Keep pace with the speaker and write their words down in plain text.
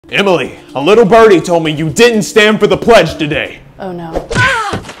Emily, a little birdie told me you didn't stand for the pledge today. Oh no.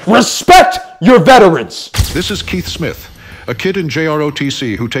 Respect your veterans! This is Keith Smith, a kid in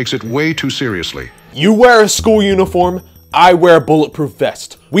JROTC who takes it way too seriously. You wear a school uniform, I wear a bulletproof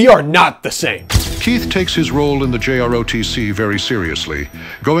vest. We are not the same. Keith takes his role in the JROTC very seriously,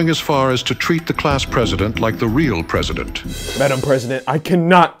 going as far as to treat the class president like the real president. Madam President, I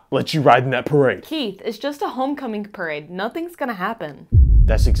cannot let you ride in that parade. Keith, it's just a homecoming parade. Nothing's gonna happen.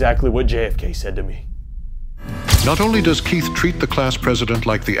 That's exactly what JFK said to me. Not only does Keith treat the class president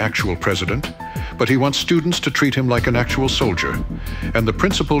like the actual president, but he wants students to treat him like an actual soldier. And the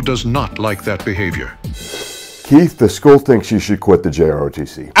principal does not like that behavior. Keith, the school thinks you should quit the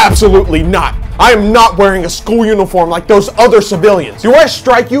JROTC. Absolutely not. I am not wearing a school uniform like those other civilians. Do I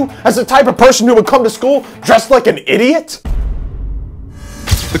strike you as the type of person who would come to school dressed like an idiot?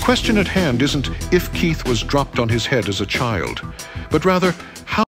 The question at hand isn't if Keith was dropped on his head as a child, but rather